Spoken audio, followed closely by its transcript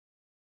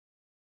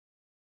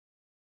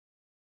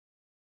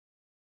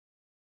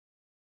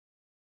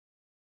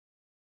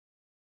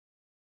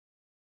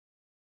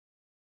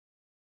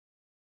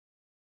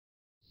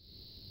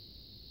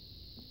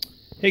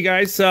Hey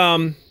guys,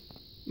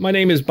 my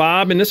name is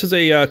Bob, and this is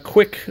a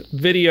quick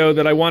video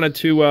that I wanted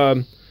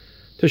to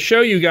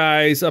show you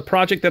guys a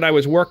project that I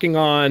was working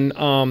on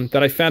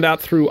that I found out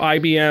through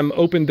IBM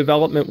Open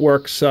Development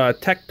Works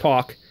Tech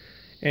Talk,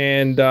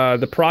 and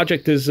the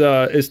project is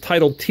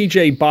titled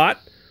TJBot,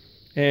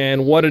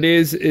 and what it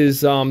is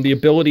the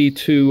ability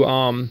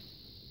to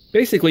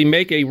basically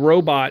make a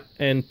robot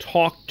and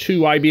talk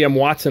to IBM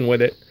Watson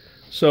with it.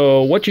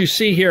 So what you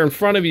see here in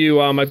front of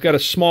you, I've got a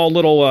small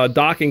little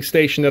docking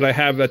station that I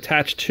have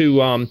attached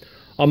to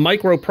a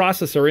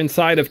microprocessor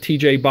inside of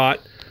TJBot.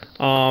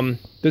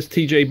 This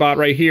TJBot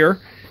right here,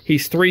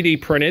 he's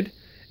 3D printed,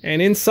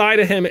 and inside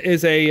of him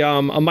is a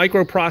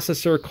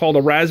microprocessor called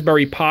a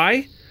Raspberry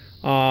Pi.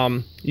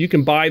 You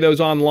can buy those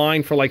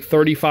online for like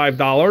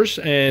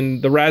 $35,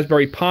 and the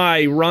Raspberry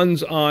Pi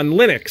runs on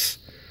Linux.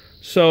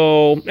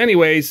 So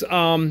anyways,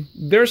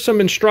 there's some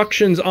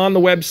instructions on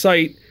the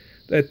website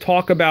that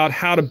talk about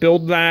how to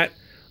build that.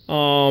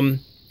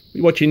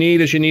 What you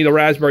need is a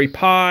Raspberry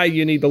Pi,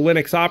 you need the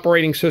Linux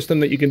operating system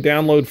that you can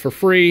download for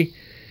free,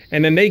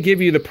 and then they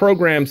give you the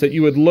programs that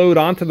you would load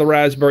onto the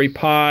Raspberry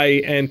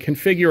Pi and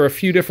configure a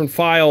few different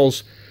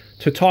files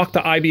to talk to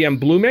IBM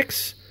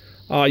Bluemix.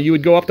 You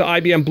would go up to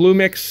IBM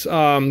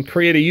Bluemix,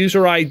 create a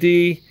user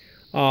ID,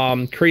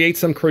 create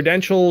some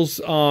credentials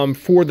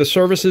for the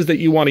services that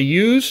you want to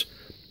use.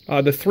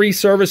 The three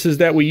services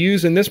that we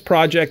use in this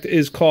project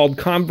is called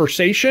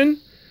Conversation,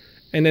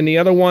 and then the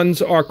other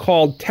ones are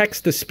called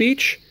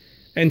Text-to-Speech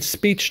and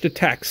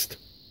Speech-to-Text.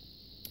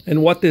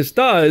 And what this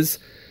does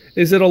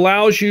is it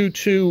allows you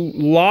to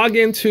log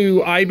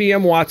into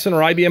IBM Watson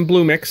or IBM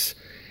Bluemix,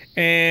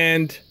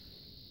 and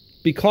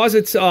because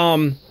it's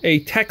a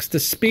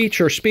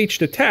text-to-speech or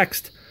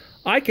speech-to-text,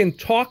 I can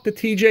talk to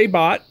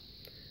TJBot.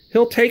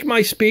 He'll take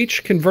my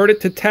speech, convert it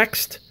to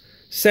text,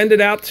 send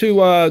it out to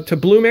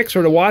Bluemix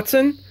or to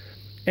Watson,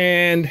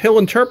 and he'll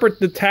interpret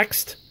the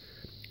text,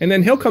 and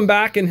then he'll come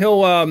back and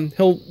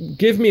he'll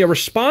give me a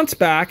response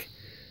back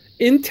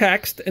in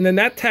text, and then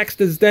that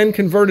text is then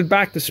converted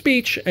back to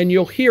speech, and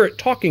you'll hear it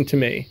talking to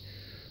me.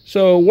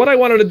 So what I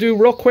wanted to do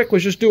real quick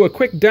was just do a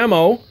quick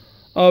demo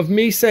of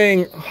me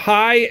saying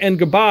hi and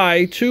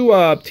goodbye to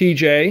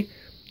TJ,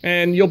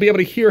 and you'll be able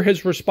to hear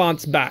his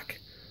response back.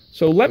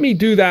 So let me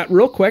do that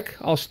real quick.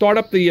 I'll start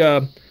up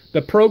the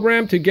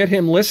program to get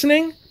him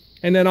listening,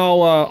 and then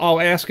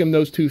I'll ask him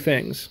those two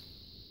things.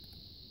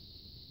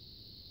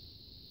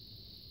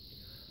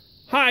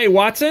 Hi,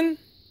 Watson.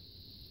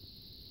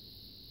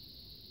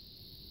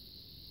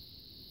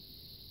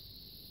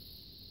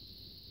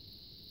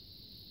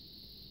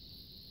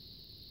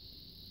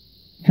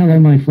 Hello,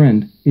 my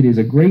friend. It is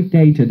a great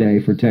day today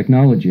for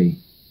technology.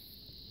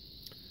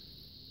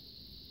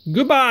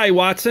 Goodbye,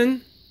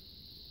 Watson.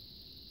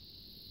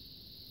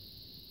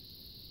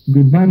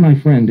 Goodbye, my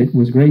friend. It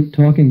was great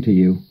talking to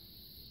you.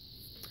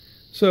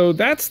 So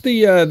that's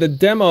the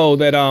demo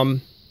that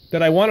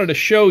I wanted to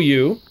show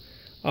you.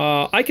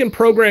 I can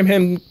program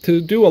him to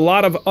do a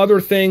lot of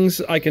other things.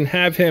 I can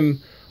have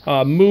him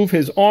move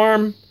his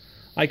arm.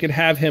 I could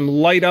have him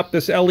light up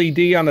this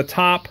LED on the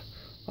top.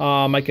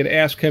 I could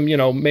ask him,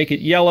 make it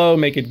yellow,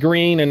 make it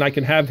green, and I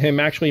can have him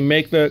actually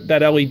make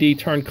that LED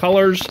turn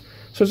colors.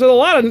 So there's a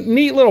lot of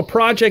neat little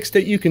projects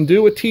that you can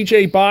do with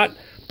TJBot.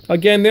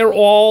 Again, they're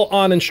all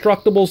on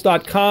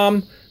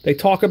Instructables.com. They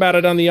talk about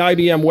it on the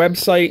IBM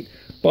website.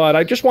 But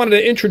I just wanted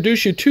to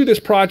introduce you to this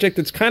project.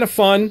 It's kind of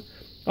fun.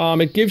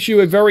 It gives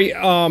you a very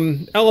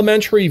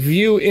elementary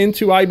view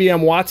into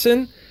IBM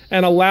Watson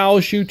and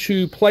allows you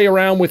to play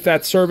around with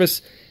that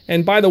service.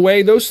 And by the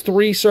way, those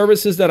three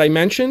services that I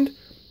mentioned,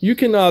 you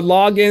can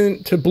log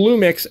in to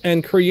Bluemix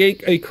and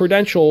create a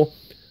credential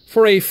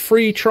for a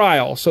free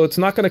trial. So it's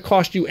not going to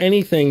cost you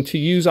anything to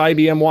use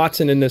IBM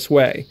Watson in this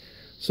way.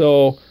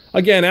 So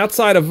again,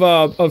 outside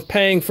of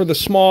paying for the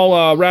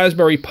small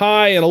Raspberry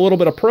Pi and a little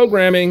bit of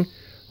programming,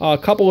 a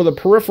couple of the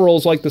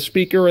peripherals like the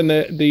speaker and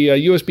the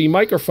USB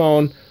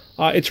microphone,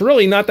 it's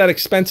really not that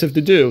expensive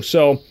to do.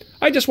 So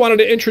I just wanted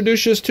to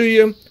introduce this to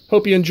you.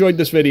 Hope you enjoyed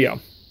this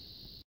video.